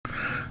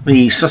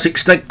The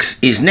Sussex Stakes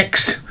is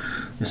next.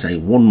 It's a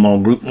 1 mile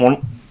Group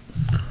 1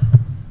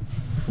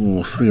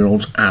 for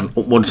 3-year-olds and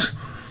upwards.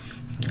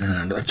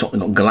 And at the top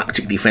we've got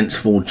Galactic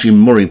Defence for Jim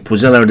Murray,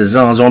 Pozzello de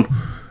Zarzon,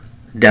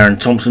 Darren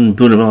Thompson,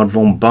 Boulevard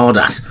von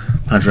Bardas,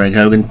 Padraig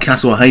Hogan,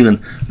 Castle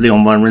Haven,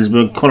 Leon van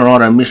Rensburg,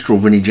 Colorado Mistral,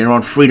 Vinnie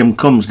Gerard, Freedom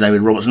Comes,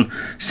 David Robertson,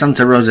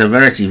 Santa Rosa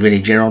Verity,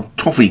 Vinnie Gerard,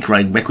 Toffee,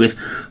 Craig Beckwith,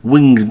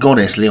 Winged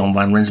Goddess, Leon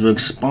van Rensburg,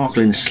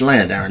 Sparkling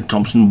Slayer, Darren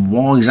Thompson,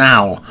 Wise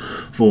Owl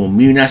for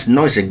Munas,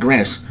 Nicer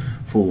Grouse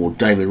for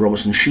David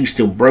Robertson, She's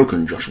Still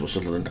Broken, Joshua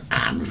Sutherland,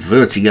 and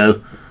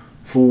Vertigo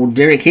for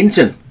Derek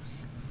Hinton.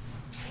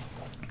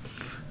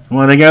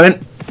 Where are they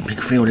going?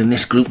 Big field in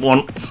this Group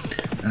 1.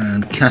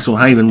 And Castle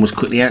Haven was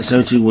quickly out,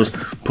 so too was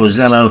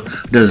Pozzello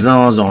de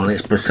Zarzon.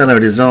 It's Pozzello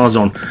de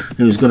Zarzon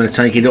who's going to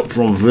take it up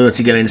from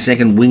Vertigo in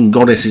second. Winged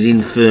Goddess is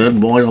in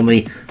third, wide on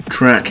the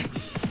track.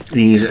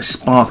 He's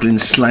Sparkling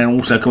Slayer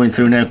also coming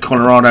through now.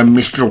 Colorado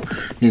Mistral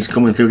is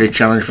coming through to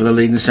challenge for the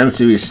lead, and so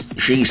too is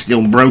She's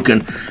Still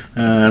Broken.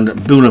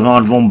 And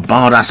Boulevard von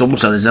Bardas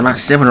also. There's about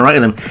 7 or 8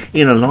 of them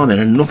in a line there,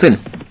 and nothing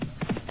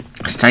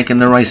has taken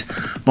the race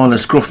by the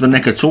scruff of the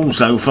neck at all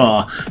so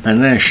far.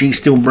 And there She's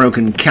Still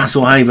Broken,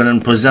 Castle Haven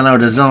and Pozzello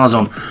de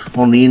Zarzon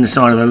on the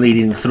inside of the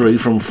leading 3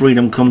 from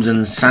Freedom Comes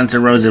and Santa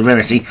Rosa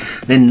Verity.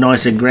 Then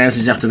Nicer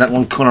Grouses after that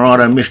one,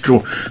 Colorado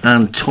Mistral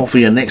and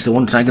Toffee. And next the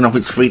one taken off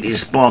its feet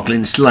is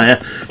Sparkling Slayer,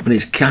 but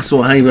it's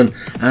Castle Haven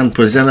and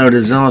Pozzello de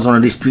Zarzon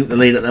to dispute the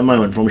lead at the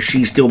moment from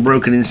She's Still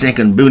Broken in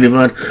second.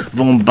 Boulevard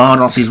von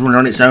Bardos is running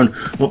on its own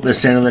up the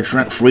centre of the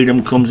track.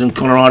 Freedom Comes and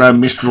Colorado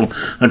Mistral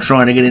are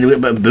trying to get into it,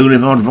 but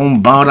Boulevard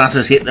von Bardos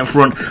has hit the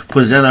front.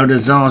 Pozzello de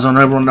Zarzon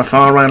over on the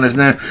far rail has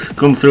now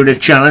come through the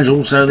challenge.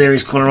 Also there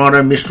is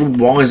Colorado Mistral.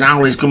 Wise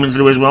Owl is coming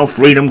through as well.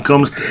 Freedom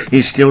Comes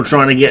is still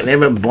trying to get there,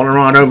 but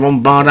Colorado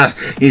von Bardas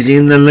is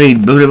in the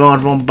lead.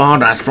 Boulevard von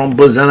Bardas from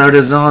Pozzello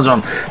de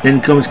Zarzon.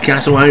 Then comes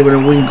Castle Haven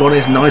and Winged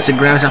Goddess. Nicer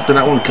Grouse after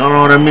that one.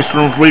 Colorado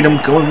Mistral and Freedom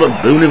Comes,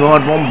 but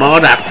Boulevard von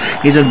Bardas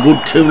is a good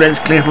 2 lengths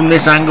clear from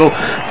this angle.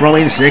 From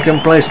in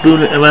second place,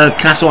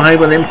 Castle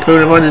Haven, then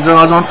Boulevard de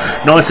Zarzon.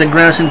 Nicer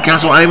Grouse and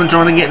Castle Haven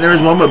trying to get there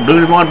as well, but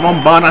Boulevard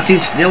von Bardas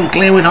is still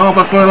clear with half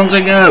a furlong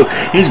to go.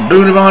 Is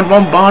Boulevard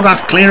von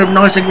Bardas clear of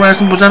Nicer Grouse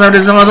and Pozzello de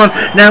Zarzon.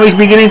 Now he's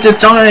beginning to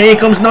tire. Here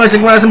comes Nicer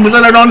Grouse and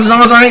Pozzello de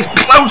Zarzon. It's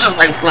close as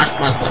they flash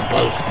past the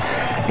post.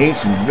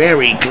 It's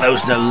very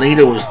close. The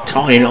leader was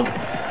tying up.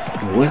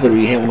 Whether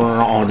he held or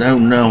not, I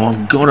don't know.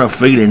 I've got a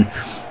feeling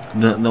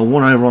that the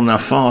one over on the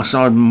far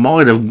side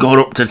might have got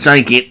up to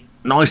take it.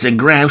 Nicer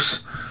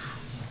Grouse.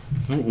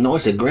 I think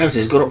Nicer Grouse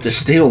has got up to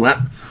steal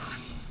that.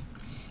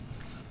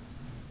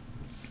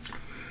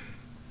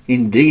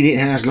 Indeed it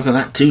has. Look at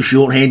that, 2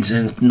 short heads,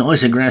 and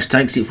Nicer Grouse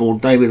takes it for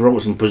David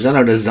Robertson.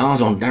 Pozzello de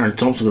Zarzon, Darren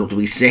Thompson got up to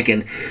be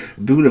second.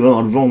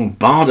 Boulevard von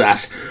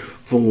Bardas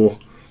for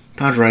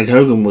Padraig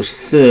Hogan was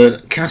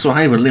third. Castle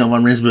Haven, Leon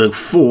van Rensburg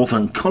fourth,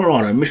 and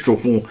Colorado Mistral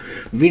for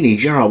Vinnie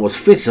Gerard was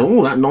fifth. So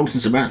all that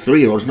nonsense about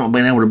 3-year-olds not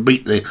being able to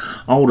beat the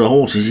older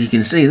horses, you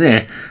can see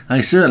there,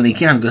 they certainly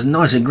can, because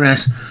Nicer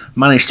Grouse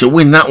managed to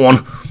win that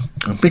one,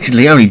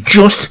 admittedly only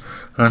just.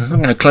 I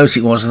don't know how close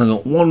it was. I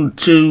got 1,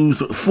 2,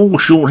 4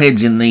 short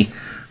heads in the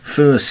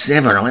first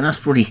 7. I mean, that's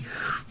pretty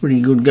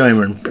good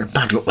going. And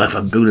bad luck there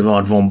for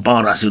Boulevard von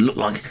Bardas, who looked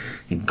like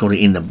he got it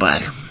in the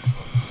bag.